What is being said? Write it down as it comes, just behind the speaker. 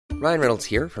Ryan Reynolds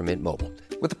here from Mint Mobile.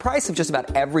 With the price of just about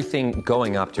everything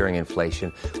going up during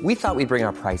inflation, we thought we'd bring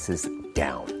our prices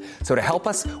down. So to help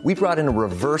us, we brought in a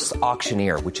reverse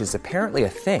auctioneer, which is apparently a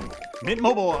thing. Mint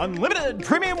Mobile Unlimited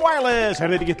Premium Wireless. How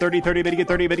to get 30, 30, bit to get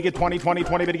 30, bit to get 20, 20,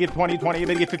 20, bit to get 20, 20,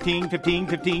 bit to get 15, 15,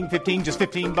 15, 15, just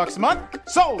 $15 a month?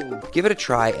 Sold! Give it a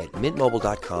try at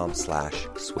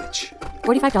mintmobile.com/switch.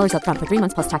 $45 up front for 3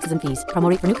 months plus taxes and fees. Promo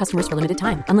rate for new customers for limited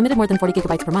time. Unlimited more than 40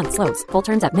 gigabytes per month. Slows full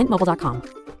terms at mintmobile.com.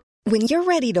 When you're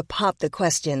ready to pop the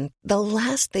question, the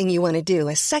last thing you want to do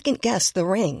is second-guess the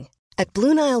ring. At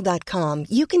BlueNile.com,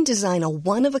 you can design a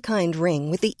one-of-a-kind ring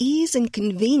with the ease and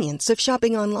convenience of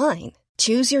shopping online.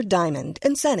 Choose your diamond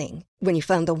and setting. When you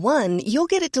find the one, you'll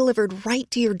get it delivered right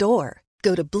to your door.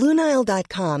 Go to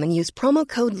BlueNile.com and use promo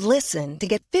code LISTEN to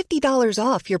get $50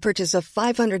 off your purchase of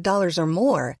 $500 or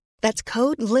more. That's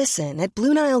code LISTEN at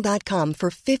BlueNile.com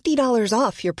for $50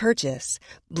 off your purchase.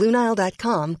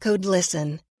 BlueNile.com, code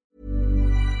LISTEN.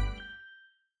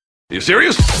 Are you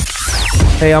serious?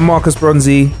 Hey, I'm Marcus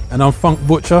Bronzy. And I'm Funk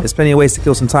Butcher. There's plenty of ways to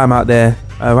kill some time out there.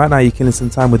 Right now, you're killing some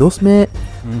time with us, mate.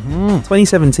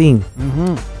 2017.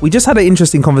 We just had an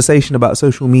interesting conversation about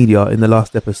social media in the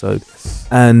last episode.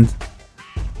 And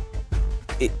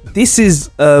this is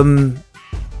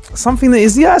something that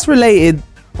is, it's related,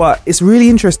 but it's really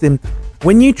interesting.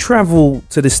 When you travel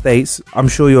to the States, I'm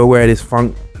sure you're aware of this,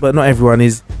 Funk, but not everyone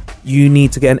is. You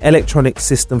need to get an electronic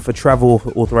system for travel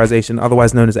authorization,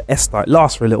 otherwise known as an ESTA. It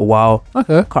lasts for a little while.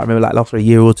 Okay. Can't remember, like lasts for a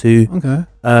year or two. Okay.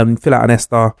 Fill out an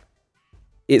ESTA.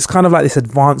 It's kind of like this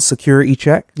advanced security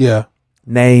check. Yeah.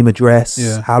 Name,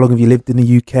 address, how long have you lived in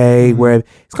the UK, where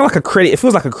it's kind of like a credit. It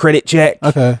feels like a credit check.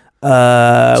 Okay.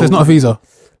 So it's not a visa?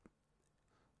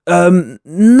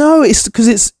 No, it's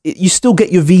because you still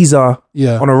get your visa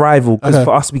on arrival. Because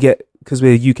for us, because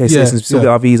we're UK citizens, we still get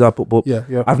our visa. But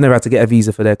I've never had to get a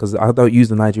visa for there because I don't use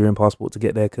the Nigerian passport to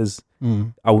get there because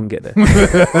I wouldn't get there.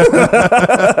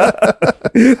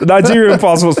 The Nigerian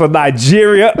passport's for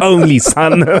Nigeria only,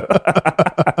 son. Going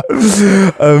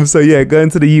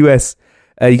to the US,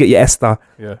 you get your ESTA.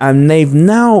 Yeah.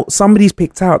 And somebody's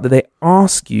picked out that they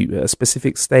ask you at a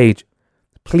specific stage,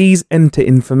 please enter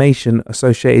information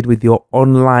associated with your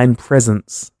online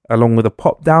presence, along with a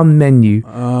pop-down menu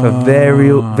for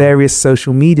various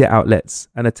social media outlets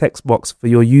and a text box for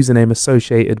your username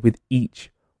associated with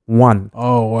each one.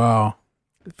 Oh, wow.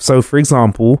 So, for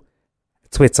example,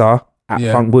 Twitter,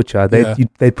 @Funk Butcher,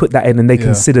 they put that in and they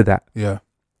consider that. Yeah.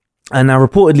 And now,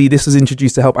 reportedly, this was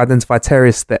introduced to help identify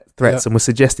terrorist threats and was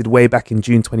suggested way back in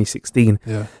June 2016.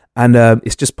 Yeah. And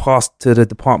it's just passed to the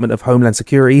Department of Homeland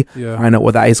Security. Yeah. I know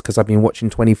what that is because I've been watching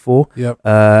 24. Yep.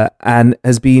 And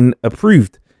has been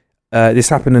approved. This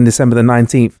happened on December the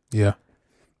 19th. Yeah.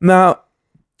 Now,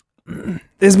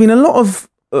 there's been a lot of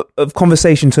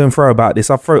conversation to and fro about this.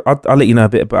 I'll let you know a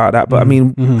bit about that. But I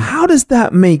mean, how does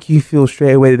that make you feel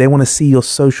straight away that they want to see your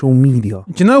social media?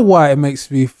 Do you know why it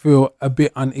makes me feel a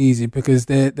bit uneasy? Because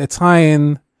they're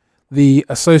tying the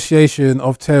association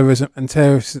of terrorism and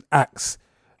terrorist acts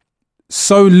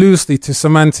so loosely to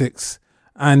semantics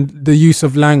and the use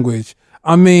of language.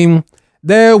 I mean,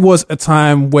 there was a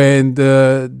time when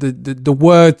the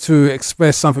word to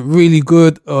express something really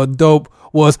good or dope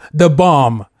was the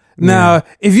bomb. Now,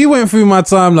 if you went through my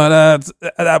time like that,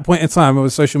 at that point in time, it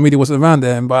was social media wasn't around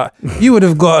then, but you would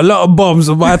have got a lot of bombs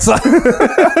on my time.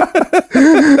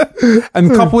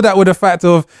 And couple that with the fact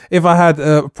of if I had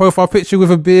a profile picture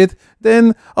with a beard,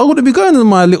 then I wouldn't be going on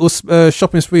my little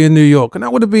shopping spree in New York, and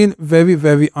that would have been very,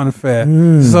 very unfair.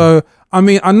 So, I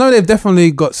mean, I know they've definitely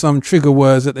got some trigger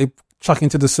words that they chuck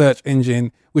into the search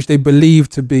engine, which they believe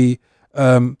to be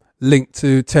linked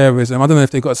to terrorism. I don't know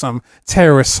if they've got some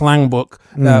terrorist slang book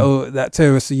that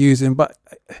terrorists are using, but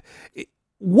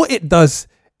what it does,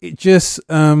 it just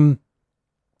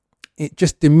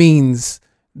demeans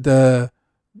the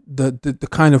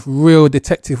kind of real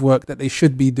detective work that they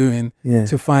should be doing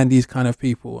to find these kind of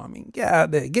people. I mean, get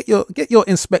out there, get your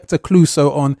Inspector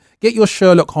Clouseau on, get your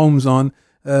Sherlock Holmes on,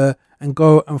 and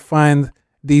go and find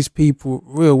these people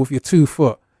real with your 2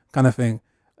 foot kind of thing.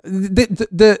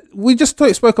 We just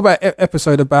spoke about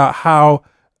episode about how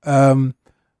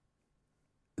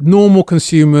normal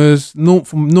consumers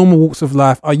from normal walks of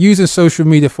life are using social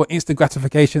media for instant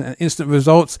gratification and instant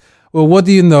results. Well, what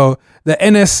do you know? The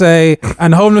NSA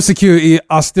and Homeland Security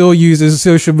are still using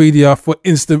social media for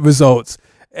instant results.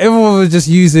 Everyone is just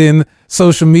using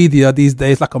social media these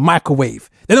days like a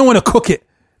microwave. They don't want to cook it.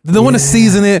 They don't want to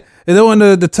season it. They don't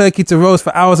want the turkey to roast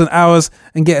for hours and hours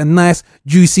and get a nice,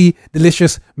 juicy,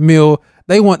 delicious meal.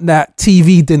 They want that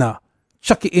TV dinner.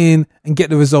 Chuck it in and get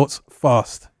the results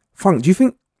fast. Funk, do you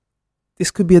think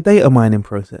this could be a data mining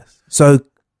process? So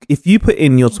if you put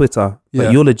in your Twitter,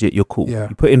 like you're legit, you're cool. Yeah.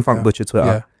 You put in Funk Butcher Twitter.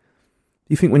 Yeah.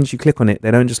 You think once you click on it, they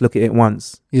don't just look at it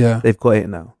once. Yeah. They've got it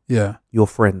now. Yeah. Your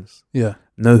friends. Yeah.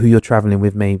 Know who you're traveling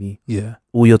with, maybe. Yeah.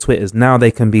 All your Twitters. Now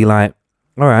they can be like,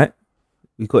 all right,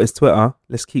 we've got his Twitter.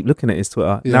 Let's keep looking at his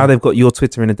Twitter. Yeah. Now they've got your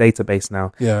Twitter in a database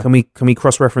now. Yeah. Can we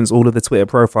cross-reference all of the Twitter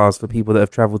profiles for people that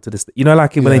have traveled to this? You know,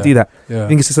 like when they do that. Yeah. I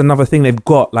think it's just another thing they've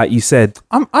got, like you said.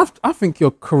 I think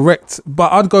you're correct,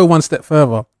 but I'd go one step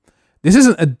further. This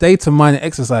isn't a data mining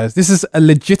exercise. This is a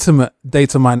legitimate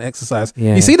data mining exercise.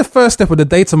 Yeah. You see, the first step of the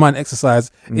data mining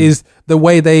exercise is the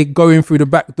way they go in through the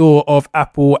back door of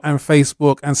Apple and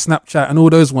Facebook and Snapchat and all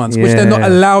those ones, which they're not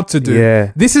allowed to do.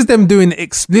 Yeah. This is them doing it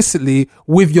explicitly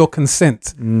with your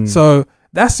consent. So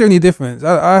that's the only difference.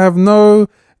 I have no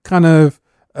kind of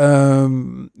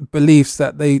beliefs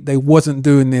that they wasn't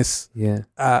doing this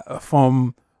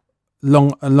from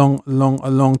a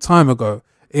long time ago.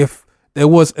 If there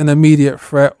was an immediate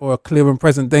threat or a clear and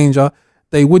present danger,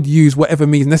 they would use whatever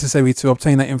means necessary to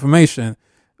obtain that information,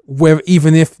 where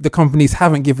even if the companies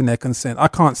haven't given their consent. I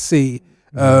can't see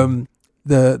the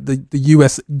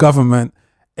US government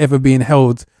ever being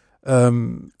held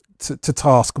to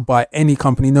task by any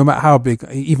company, no matter how big,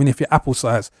 even if you're Apple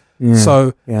size.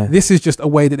 So this is just a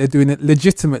way that they're doing it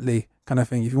legitimately, kind of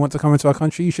thing. If you want to come into our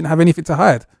country, you shouldn't have anything to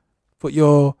hide. Put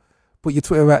your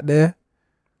Twitter out there.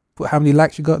 Put how many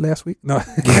likes you got last week. No.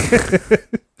 Can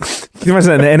you imagine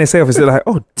that in the NSA office? They're like,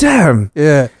 oh, damn.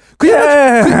 Yeah. Could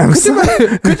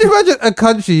you imagine a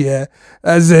country, that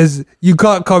says you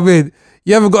can't come in,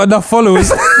 you haven't got enough followers.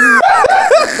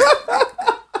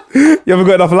 You haven't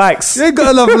got enough likes. You ain't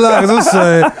got enough likes. I'm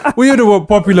sorry. We don't want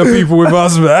popular people with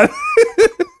us, man.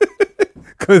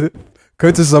 Go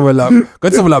to somewhere like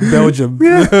Belgium.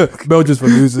 Belgium's for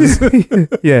losers.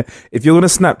 Yeah. If you're going to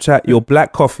Snapchat your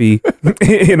black coffee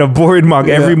in a boring mug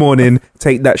every morning,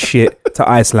 take that shit to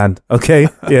Iceland. Okay?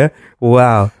 Yeah.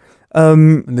 Wow.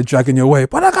 And they're dragging you away.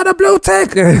 But I got a blue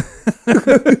tick.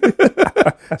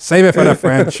 Save it for the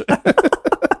French.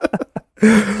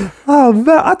 Oh,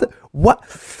 man. What?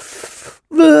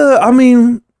 I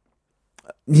mean,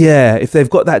 yeah, if they've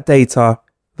got that data.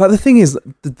 But the thing is,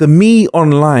 the me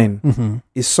online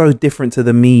is so different to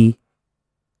the me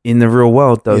in the real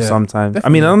world, though, sometimes. Definitely.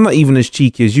 I mean, I'm not even as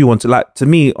cheeky as you want to. Like, to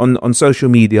me, on social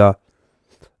media,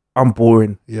 I'm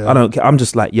boring. Yeah. I don't care. I'm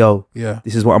just like, yo,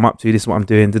 this is what I'm up to. This is what I'm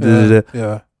doing.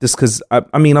 Yeah. Just because,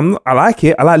 I mean, I like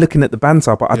it. I like looking at the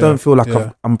banter, but I don't feel like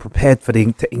I'm prepared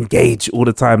to engage all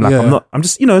the time. Like, I'm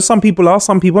just, some people are,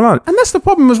 some people aren't. And that's the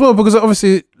problem as well, because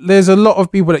obviously there's a lot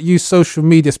of people that use social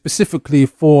media specifically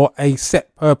for a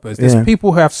set purpose. There's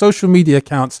people who have social media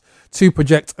accounts to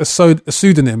project a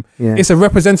pseudonym. Yeah. It's a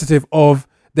representative of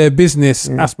their business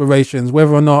aspirations,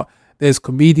 whether or not there's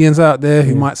comedians out there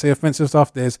who might say offensive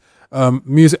stuff. There's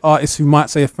music artists who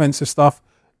might say offensive stuff,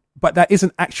 but that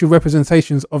isn't actual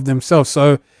representations of themselves.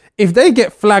 So if they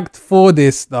get flagged for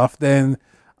this stuff, then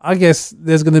I guess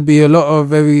there's going to be a lot of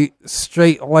very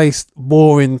straight-laced,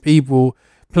 boring people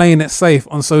playing it safe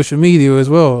on social media as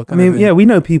well. I mean, we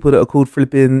know people that are called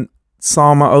flipping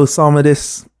Osama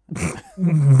this,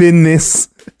 bin this.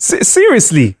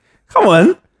 Seriously, come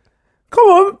on.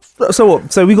 So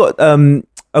what? So we got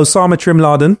Osama Trim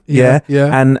Laden,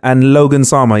 and Logan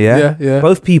Sama, yeah.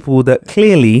 Both people that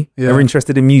clearly are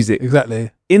interested in music.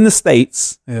 Exactly. In the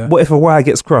States, what if a wire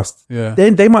gets crossed? Yeah.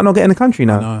 They might not get in the country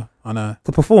now. I know.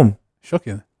 To perform.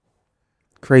 Shocking.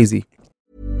 Crazy.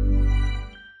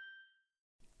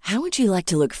 How would you like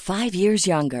to look 5 years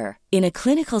younger? In a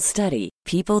clinical study,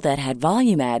 people that had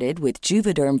volume added with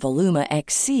Juvederm Voluma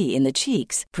XC in the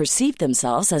cheeks perceived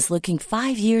themselves as looking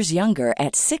 5 years younger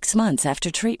at 6 months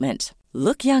after treatment.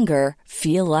 Look younger,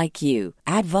 feel like you.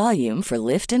 Add volume for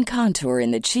lift and contour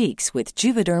in the cheeks with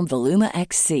Juvederm Voluma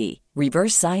XC.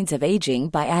 Reverse signs of aging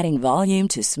by adding volume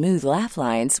to smooth laugh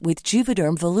lines with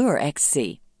Juvederm Volure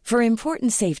XC. For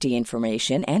important safety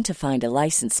information and to find a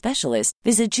licensed specialist,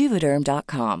 visit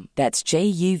Juvederm.com. That's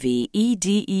JUVEDERM.com.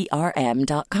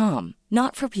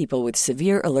 Not for people with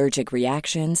severe allergic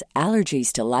reactions,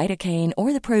 allergies to lidocaine,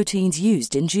 or the proteins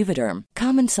used in Juvederm.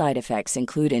 Common side effects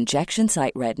include injection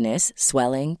site redness,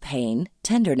 swelling, pain,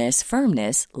 tenderness,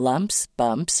 firmness, lumps,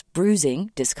 bumps,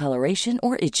 bruising, discoloration,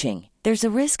 or itching. There's a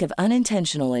risk of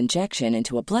unintentional injection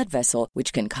into a blood vessel,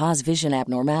 which can cause vision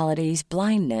abnormalities,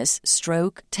 blindness,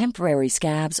 stroke, temporary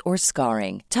scabs, or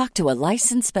scarring. Talk to a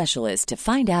licensed specialist to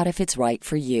find out if it's right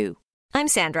for you. I'm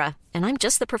Sandra, and I'm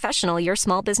just the professional your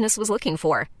small business was looking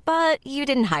for. But you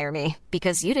didn't hire me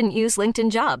because you didn't use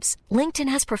LinkedIn Jobs. LinkedIn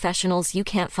has professionals you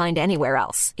can't find anywhere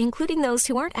else, including those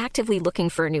who aren't actively looking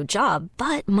for a new job,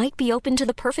 but might be open to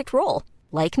the perfect role,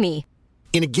 like me.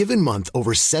 In a given month,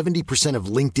 over 70% of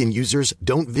LinkedIn users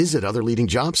don't visit other leading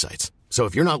job sites. So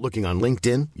if you're not looking on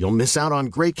LinkedIn, you'll miss out on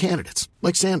great candidates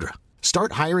like Sandra.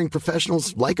 Start hiring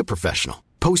professionals like a professional.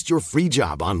 Post your free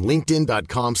job on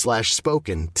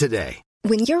linkedin.com/spoken today.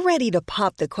 When you're ready to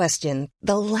pop the question,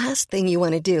 the last thing you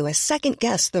want to do is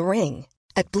second-guess the ring.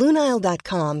 At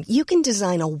BlueNile.com, you can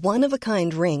design a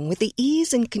one-of-a-kind ring with the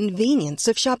ease and convenience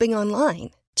of shopping online.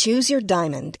 Choose your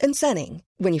diamond and setting.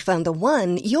 When you find the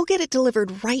one, you'll get it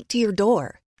delivered right to your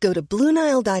door. Go to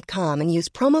BlueNile.com and use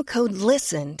promo code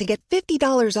LISTEN to get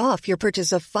 $50 off your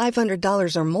purchase of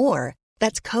 $500 or more.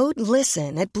 That's code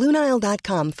LISTEN at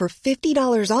BlueNile.com for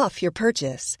 $50 off your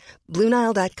purchase.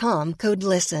 BlueNile.com, code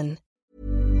LISTEN.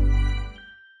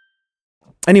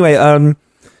 Anyway,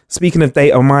 speaking of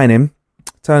data mining,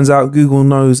 turns out Google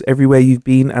knows everywhere you've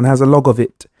been and has a log of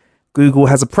it. Google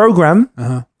has a program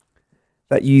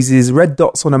that uses red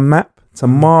dots on a map to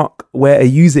mark where a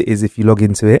user is if you log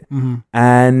into it,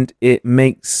 and it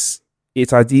makes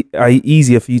it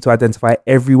easier for you to identify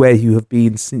everywhere you have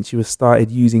been since you have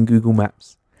started using Google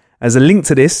Maps. As a link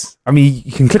to this, I mean,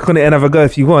 you can click on it and have a go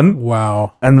if you want.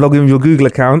 Wow. And log in with your Google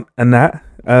account and that.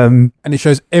 And it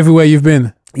shows everywhere you've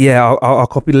been. Yeah, I'll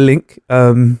copy the link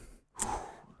and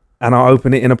I'll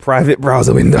open it in a private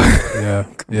browser window.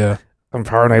 Yeah. I'm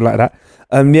paranoid like that.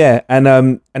 And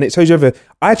it shows you over.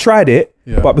 I tried it,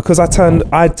 but because I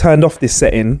turned off this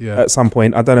setting at some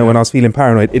point. I don't know when I was feeling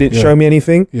paranoid. It didn't show me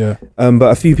anything. Yeah.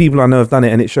 But a few people I know have done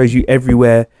it, and it shows you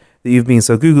everywhere that you've been.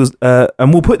 So Google's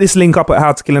and we'll put this link up at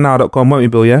howtokillanhour.com, won't we,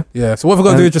 Bill? Yeah. Yeah. So what we've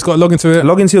got to do is just got to log into it.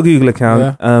 Log into your Google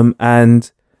account.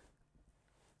 And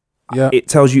it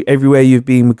tells you everywhere you've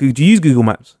been with Google. Do you use Google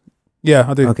Maps? Yeah,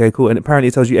 I do. Okay, cool. And apparently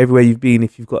it tells you everywhere you've been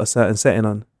if you've got a certain setting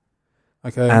on.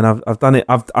 Okay. And I've done it.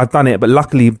 I've done it, but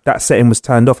luckily that setting was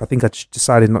turned off. I think I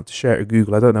decided not to share it with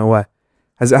Google. I don't know why.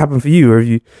 Has it happened for you, or are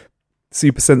you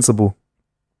super sensible?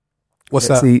 What's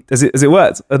Let's that? see. Has it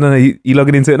worked? I don't know. You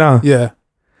logging into it now? Yeah.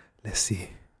 Let's see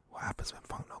what happens when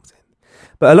Funk logs in.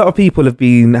 But a lot of people have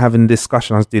been having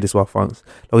discussion. I'll do this while Funk's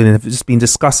logging in. Have just been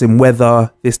discussing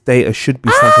whether this data should be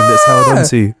something that's held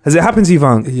onto. Has it happened to you,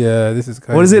 Funk? Yeah, this is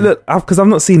crazy. What does it look? Because I've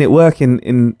not seen it work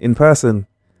in person.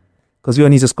 Because we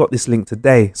only just got this link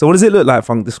today. So what does it look like,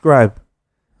 Funk? Describe.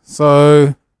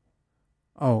 So,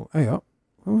 hey up.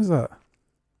 What was that?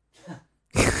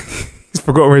 He's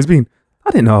forgotten where he's been.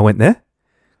 I didn't know I went there.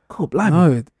 Cool,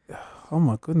 blimey. No. Oh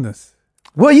my goodness.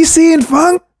 What are you seeing,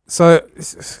 Funk? So,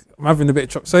 I'm having a bit of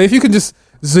trouble. So if you can just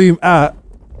zoom out.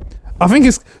 I think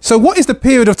it's... So what is the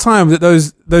period of time that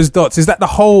those dots... Is that the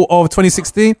whole of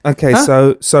 2016? Okay,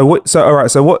 huh? so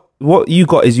what you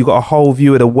got is you got a whole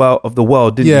view of the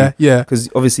world, didn't you? Yeah. Because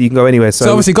obviously you can go anywhere. So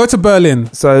obviously go to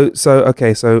Berlin. So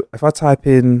if I type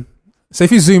in... So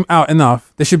if you zoom out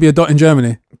enough, there should be a dot in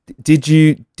Germany. Did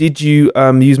you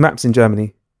use maps in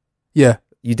Germany? Yeah.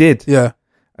 You did? Yeah.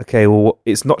 Okay, well,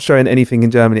 it's not showing anything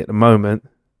in Germany at the moment,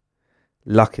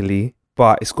 luckily,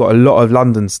 but it's got a lot of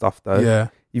London stuff though. Yeah.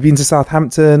 You've been to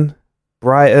Southampton,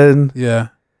 Brighton. Yeah.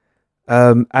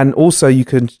 And also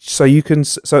so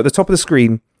at the top of the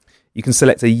screen, you can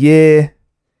select a year.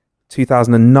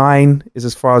 2009 is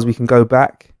as far as we can go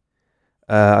back.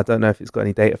 I don't know if it's got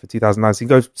any data for 2009. So you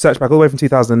can go search back all the way from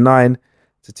 2009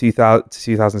 to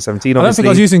 2017. I don't think I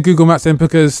was using Google Maps then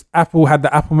because Apple had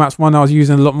the Apple Maps one I was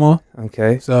using a lot more.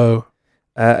 Okay. So,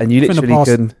 and you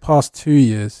literally past 2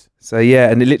 years. So yeah,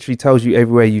 and it literally tells you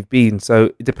everywhere you've been.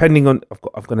 So depending on,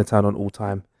 I'm going to turn on all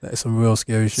time. That is some real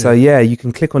scary shit. So yeah, you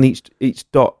can click on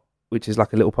each dot, which is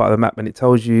like a little part of the map, and it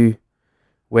tells you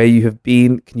where you have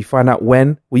been. Can you find out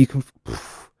when? Well, you can.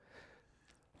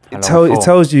 It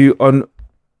tells you on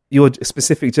your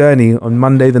specific journey on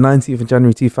Monday, the 19th of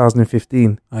January,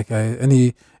 2015.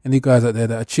 Okay. Any guys out there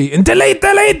that are cheating? Delete. Boy,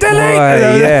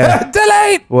 yeah.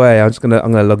 Delete. Wait, I'm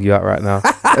gonna log you out right now.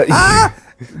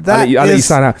 I'll let you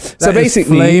sign out. So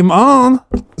basically, flame on.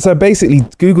 So basically,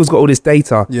 Google's got all this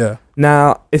data. Yeah.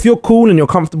 Now, if you're cool and you're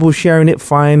comfortable sharing it,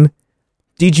 fine.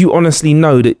 Did you honestly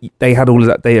know that they had all of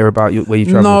that data about where you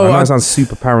traveled? No, I know I sound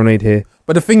super paranoid here.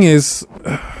 But the thing is,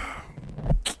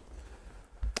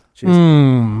 do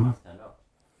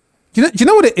you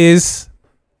know what it is?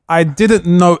 I didn't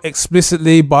know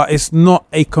explicitly, but it's not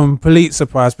a complete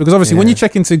surprise because obviously when you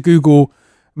check into Google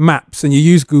Maps and you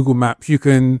use Google Maps, you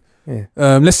can. Yeah.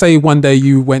 Let's say one day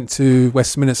you went to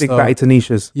Westminster. Big Batty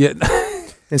Tanishas. Yeah.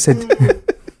 They said.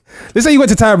 Let's say you went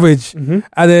to Tower Bridge, and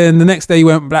then the next day you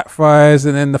went Blackfriars,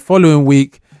 and then the following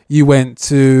week you went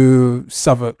to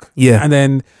Southwark. Yeah. And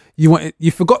then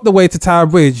you forgot the way to Tower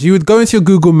Bridge. You would go into your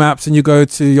Google Maps and you go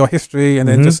to your history and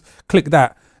then just click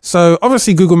that. So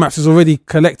obviously Google Maps is already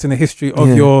collecting the history of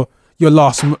your your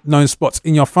last known spots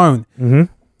in your phone.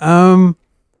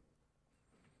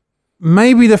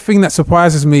 Maybe the thing that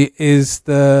surprises me is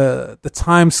the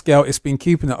time scale it's been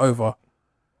keeping it over.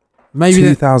 Maybe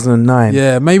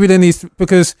 2009. Maybe there needs to,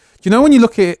 because do you know when you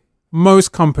look at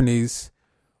most companies,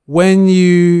 but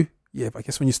I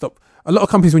guess when you stop, a lot of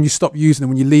companies, when you stop using them,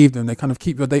 when you leave them, they kind of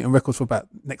keep your data and records for about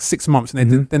next 6 months,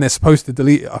 and then they're supposed to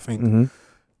delete it, I think.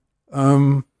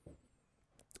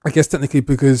 I guess technically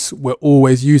because we're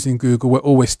always using Google, we're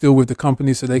always still with the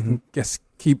company, so they can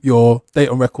keep your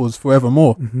data and records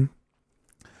forevermore.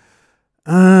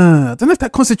 I don't know if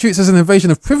that constitutes as an invasion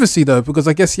of privacy though, because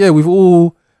I guess, we've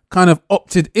all kind of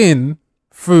opted in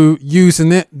through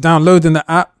using it, downloading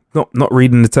the app. Not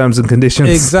reading the terms and conditions.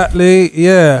 Exactly,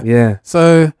 yeah.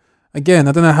 So again,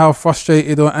 I don't know how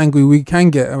frustrated or angry we can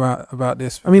get about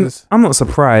this. I mean, I'm not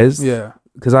surprised. Yeah.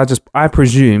 Because I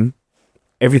presume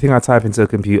everything I type into a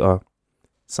computer,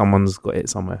 someone's got it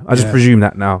somewhere. I just presume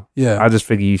that now. Yeah. I just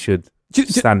figure you should.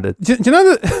 Standard. Do you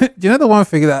know the one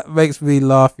thing that makes me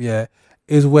laugh,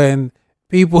 is when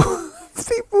people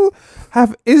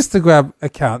have Instagram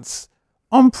accounts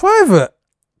on private.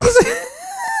 I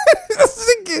was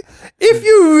thinking, if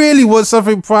you really want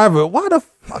something private, why the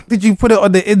fuck did you put it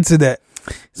on the internet?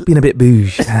 It's been a bit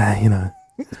bouge, you know.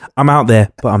 I'm out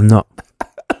there, but I'm not.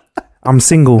 I'm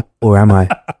single, or am I?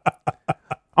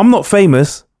 I'm not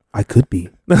famous. I could be.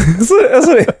 That's what it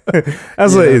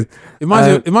is. It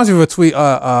reminds me of a tweet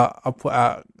I put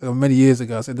out many years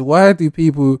ago. I said, why do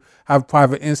people have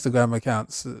private Instagram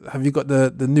accounts? Have you got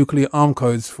the nuclear arm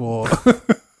codes for...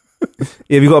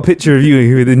 Have you got a picture of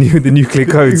you with the nuclear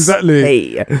codes? Exactly.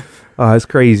 Hey. Oh, it's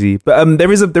crazy. But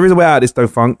there is a way out of this though,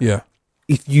 Funk. Yeah.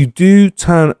 If you do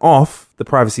turn off the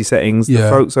privacy settings, the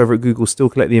folks over at Google still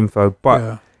collect the info.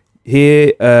 But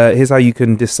here's how you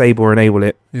can disable or enable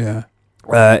it. Yeah.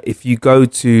 If you go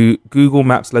to Google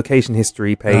Maps location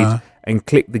history page and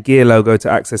click the gear logo to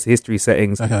access the history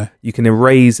settings, you can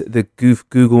erase the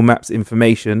Google Maps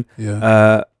information.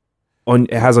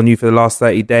 It has on you for the last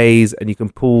 30 days, and you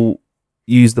can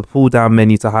use the pull down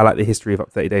menu to highlight the history of up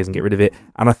to 30 days and get rid of it.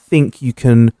 And I think you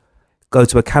can go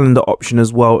to a calendar option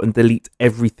as well and delete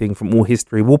everything from all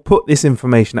history. We'll put this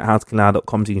information at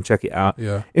howtokillnow.com so you can check it out.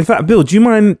 Yeah. In fact, Bill, do you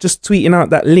mind just tweeting out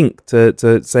that link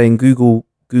to saying Google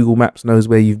Maps knows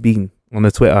where you've been on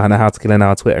the Twitter and How to Kill an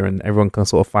Hour Twitter, and everyone can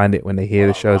sort of find it when they hear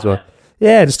the show as well.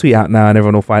 Yeah, just tweet out now and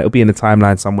everyone will find it. It'll be in the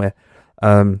timeline somewhere. Do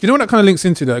you know what that kind of links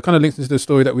into though? It kind of links into the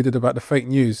story that we did about the fake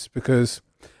news, because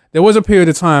there was a period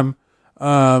of time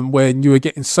when you were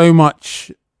getting so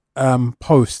much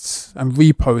posts and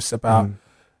reposts about,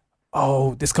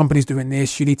 this company's doing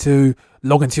this, you need to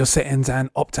log into your settings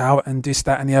and opt out and this,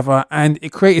 that and the other. And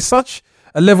it created such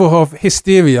a level of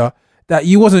hysteria that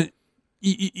you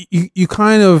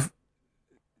kind of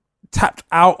tapped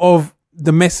out of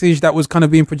the message that was kind of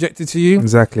being projected to you.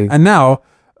 Exactly. And now,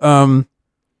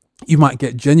 you might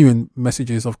get genuine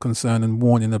messages of concern and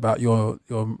warning about your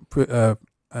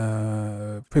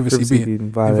privacy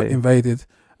being invaded,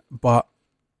 but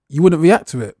you wouldn't react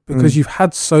to it because you've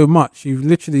had so much. You've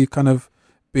literally kind of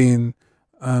been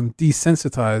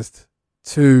desensitized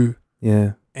to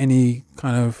any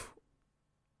kind of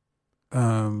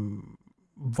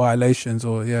violations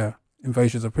or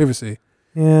invasions of privacy.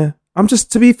 Yeah, I'm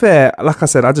just, to be fair, like I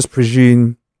said, I just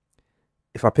presume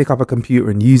if I pick up a computer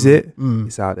and use it,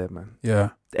 it's out there, man.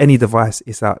 Yeah. Any device,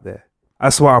 it's out there.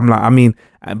 That's why I'm like, I mean,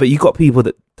 but you got people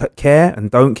that care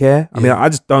and don't care. I mean, I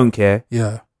just don't care.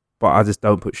 Yeah. But I just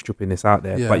don't put stupidness out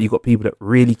there. Yeah. But you got people that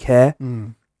really care,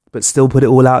 but still put it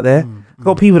all out there.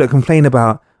 Got people that complain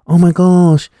about, oh my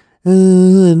gosh,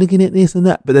 looking at this and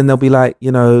that. But then they'll be like,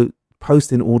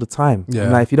 posting all the time. Yeah.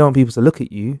 And like, if you don't want people to look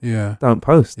at you, don't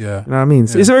post. Yeah. You know what I mean?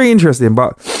 So it's very interesting,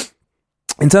 but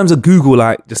in terms of Google,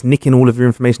 like just nicking all of your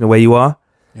information of where you are,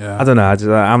 I don't know.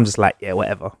 I'm just like,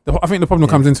 whatever. I think the problem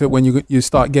comes into it when you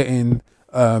start getting,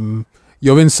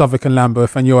 you're in Southwark and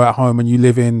Lambeth and you're at home and you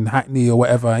live in Hackney or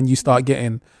whatever, and you start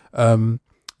getting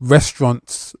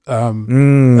restaurants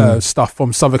stuff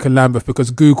from Southwark and Lambeth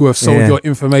because Google have sold your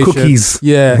information. Cookies.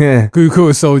 Yeah. Google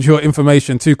has sold your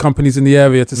information to companies in the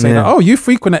area to say, that, you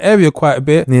frequent that area quite a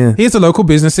bit. Yeah. Here's the local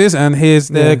businesses and here's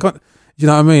their... you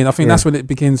know what I mean? I think that's when it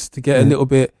begins to get a little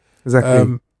bit...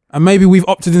 Exactly. And maybe we've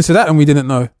opted into that and we didn't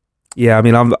know. Yeah, I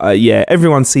mean,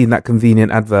 everyone's seen that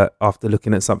convenient advert after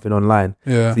looking at something online.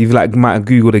 Yeah. So you've might have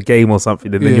Googled a game or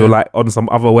something and then you're like on some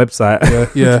other website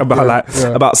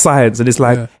about science, and it's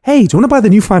like, hey, do you want to buy the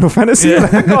new Final Fantasy? Yeah.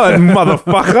 Like, oh,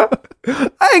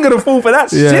 motherfucker. I ain't going to fall for that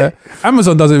shit.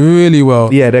 Amazon does it really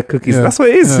well. Yeah, their cookies. Yeah. That's what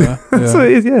it is. Yeah. That's what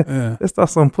it is, yeah. That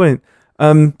stuff's on point.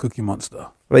 Cookie Monster.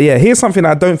 But yeah, here's something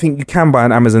I don't think you can buy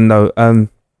on Amazon though.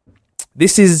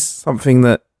 This is something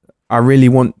that I really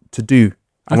want to do.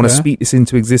 I want to speak this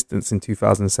into existence in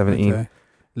 2017. Okay.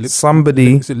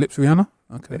 Somebody... Is it Lips Rihanna?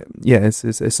 Okay. Yeah, it's a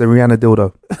Rihanna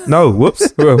dildo. No,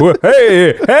 whoops.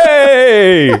 hey,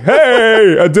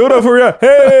 a dildo for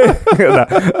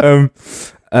Rihanna.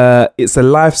 Hey. It's a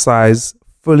life-size,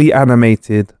 fully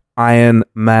animated Iron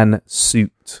Man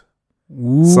suit.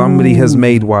 Ooh. Somebody has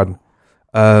made one.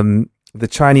 The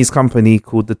Chinese company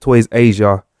called the Toys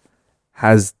Asia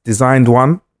has designed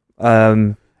one.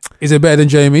 Is it better than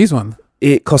JME's one?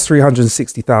 It cost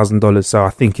 $360,000, so I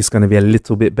think it's going to be a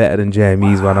little bit better than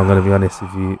JME's one. I'm going to be honest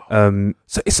with you.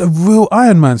 So it's a real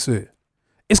Iron Man suit.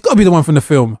 It's got to be the one from the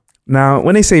film. Now,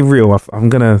 when they say real, I'm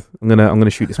gonna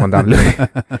shoot this one down. I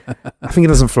think it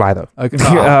doesn't fly though. Okay.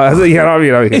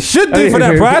 It should do for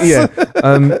that price. Yeah.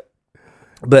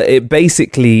 But it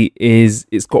basically is.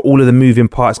 It's got all of the moving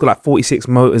parts. It's got like 46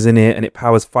 motors in it, and it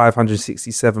powers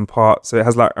 567 parts. So it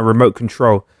has like a remote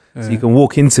control. So you can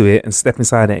walk into it and step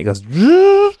inside it. It goes.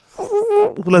 Really?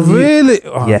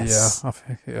 Oh, yes. Yeah.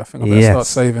 I think I better start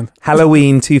saving.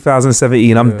 Halloween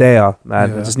 2017. I'm there,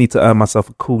 man. I just need to earn myself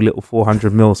a cool little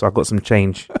 400 mil, so I've got some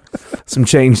change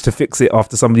to fix it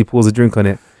after somebody pours a drink on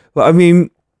it. But I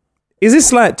mean, is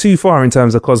this like too far in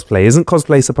terms of cosplay? Isn't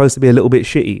cosplay supposed to be a little bit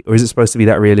shitty, or is it supposed to be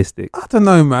that realistic? I don't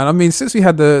know, man. I mean, since we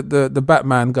had the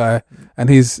Batman guy and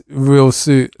his real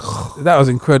suit, that was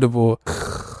incredible.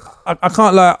 I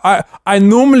can't lie. I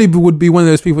normally would be one of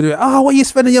those people who what are you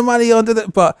spending your money on?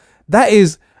 But that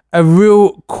is a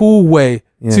real cool way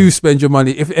to spend your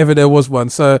money, if ever there was one.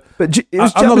 So, but it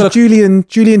was Julian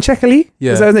Checkerly.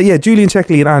 Yeah, Julian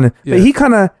Checkerly and Iron. Yeah. But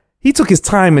he took his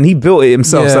time and he built it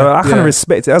himself. So I kind of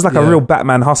respect it. That was like a real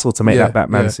Batman hustle to make that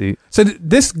Batman suit. So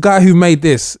this guy who made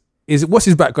this what's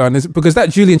his background? Is because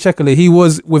that Julian Checkerly, he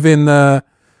was within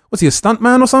was he a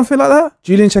stuntman or something like that?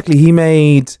 Julian Checkerly, he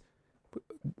made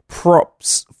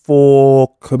props for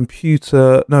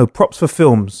props for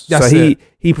films.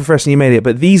 He professionally made it.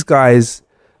 But these guys,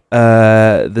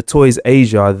 the Toys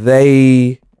Asia,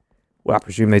 I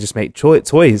presume they just make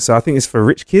toys. So I think it's for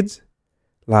rich kids.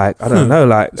 Like, I don't know,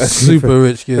 like super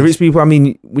rich kids. Rich people. I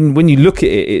mean, when you look at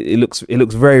it, it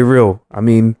looks very real. I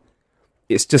mean,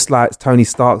 it's just like Tony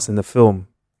Stark's in the film.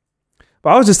 But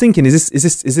I was just thinking, is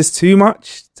this too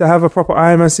much to have a proper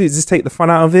Iron Man suit? Does this take the fun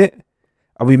out of it?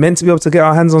 Are we meant to be able to get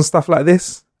our hands on stuff like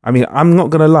this? I mean, I'm not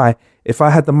going to lie. If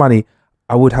I had the money,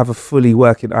 I would have a fully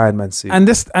working Iron Man suit. And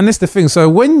this the thing. So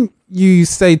when you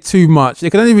say too much,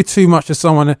 it can only be too much to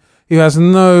someone who has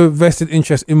no vested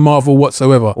interest in Marvel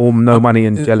whatsoever. Or no money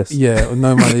and jealous. Yeah, or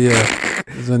no money, yeah.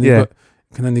 You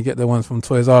can only get the ones from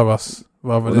Toys R Us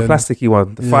rather than... the plasticky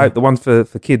one. The ones for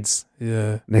kids.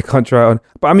 Yeah. And they can't try it on.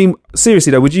 But I mean, seriously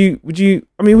though, would you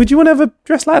want to ever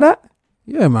dress like that?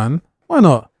 Yeah, man. Why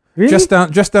not? Really?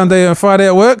 Dress down day and Friday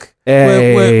at work.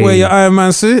 Hey. Wear your Iron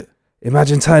Man suit.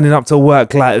 Imagine turning up to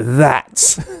work like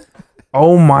that.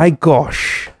 Oh my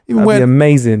gosh. That'd be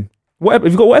amazing. Have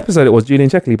you got what episode it was? Julian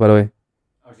Checkerly, by the way.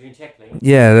 Oh, Julian Checkerly?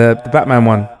 Yeah, the Batman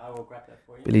one. I will grab that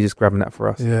for you. Billy just grabbing that for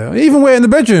us. Yeah. Even wear it in the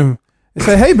bedroom. They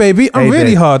say, hey baby, I'm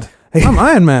really hard. I'm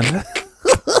Iron Man.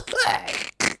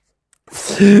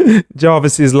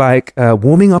 Jarvis is like,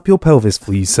 warming up your pelvis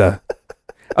for you, sir.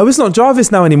 Oh, it's not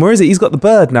Jarvis now anymore, is it? He's got the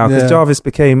bird now because Jarvis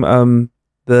became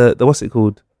the what's it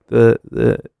called? The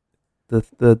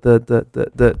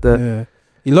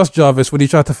He lost Jarvis when he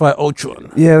tried to fight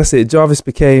Ultron. Yeah, that's it. Jarvis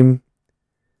became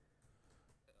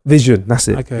Vision. That's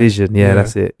it. Okay. Vision. Yeah,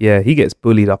 that's it. Yeah, he gets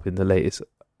bullied up in the latest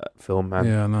film, man.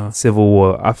 Yeah, I know. Civil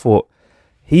War. I thought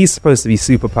he's supposed to be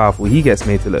super powerful. He gets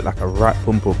made to look like a right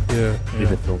pum-pum in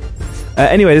the film.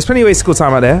 Anyway, there's plenty of ways to kill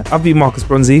time out there. I've been Marcus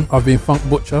Bronzy. I've been Funk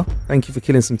Butcher. Thank you for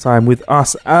killing some time with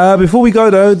us. Before we go,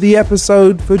 though, the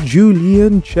episode for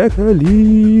Julian Checkerly.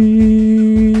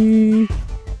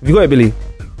 Have you got it, Billy?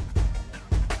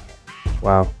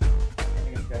 Wow.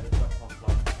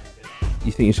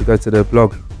 You think you should go to the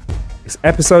blog? It's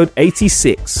episode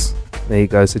 86. There you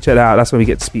go. So check that out. That's when we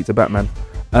get to speak to Batman.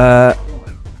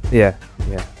 Yeah.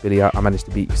 Billy, I managed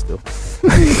to beat you still.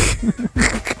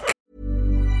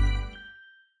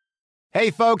 Hey,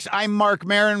 folks, I'm Mark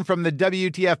Maron from the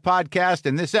WTF Podcast,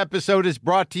 and this episode is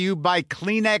brought to you by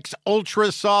Kleenex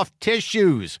Ultra Soft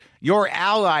Tissues, your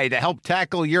ally to help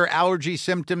tackle your allergy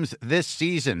symptoms this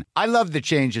season. I love the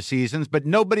change of seasons, but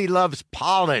nobody loves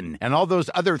pollen and all those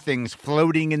other things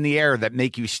floating in the air that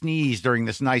make you sneeze during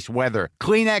this nice weather.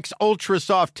 Kleenex Ultra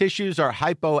Soft Tissues are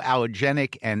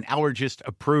hypoallergenic and allergist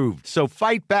approved, so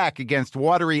fight back against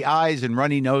watery eyes and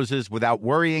runny noses without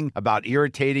worrying about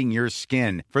irritating your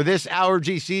skin. For this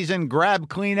allergy season, grab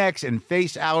Kleenex and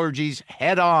face allergies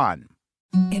head on.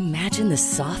 Imagine the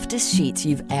softest sheets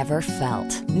you've ever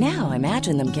felt. Now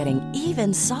imagine them getting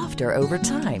even softer over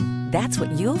time. That's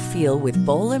what you'll feel with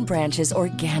Boll & Branch's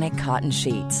organic cotton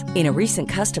sheets. In a recent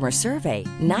customer survey,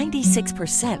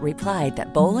 96% replied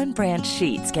that Boll & Branch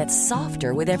sheets get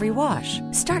softer with every wash.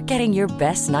 Start getting your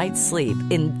best night's sleep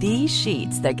in these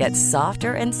sheets that get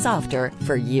softer and softer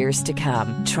for years to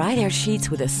come. Try their sheets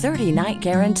with a 30-night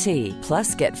guarantee.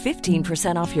 Plus, get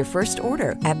 15% off your first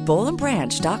order at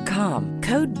bollandbranch.com.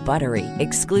 Code BUTTERY.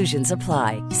 Exclusions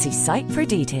apply. See site for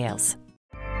details.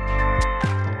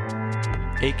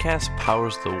 Acast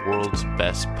powers the world's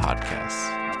best podcasts.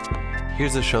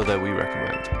 Here's a show that we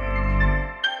recommend.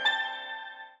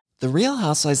 The Real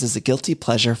Housewives is a guilty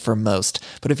pleasure for most,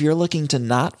 but if you're looking to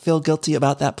not feel guilty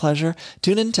about that pleasure,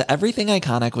 tune in to Everything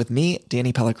Iconic with me,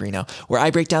 Danny Pellegrino, where I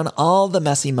break down all the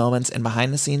messy moments and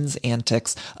behind-the-scenes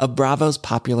antics of Bravo's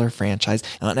popular franchise.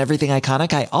 And on Everything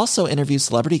Iconic, I also interview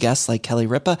celebrity guests like Kelly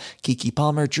Ripa, Keke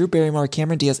Palmer, Drew Barrymore,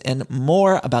 Cameron Diaz, and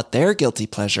more about their guilty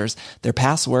pleasures, their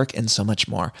past work, and so much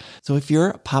more. So if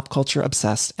you're pop culture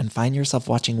obsessed and find yourself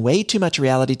watching way too much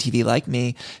reality TV like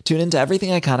me, tune into Everything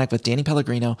Iconic with Danny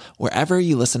Pellegrino, wherever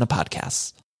you listen to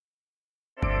podcasts.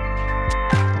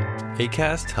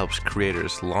 Acast helps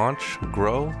creators launch,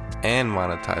 grow, and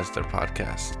monetize their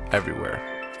podcasts everywhere.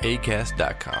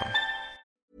 Acast.com.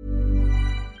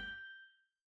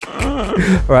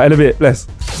 All right, in a bit. Bless.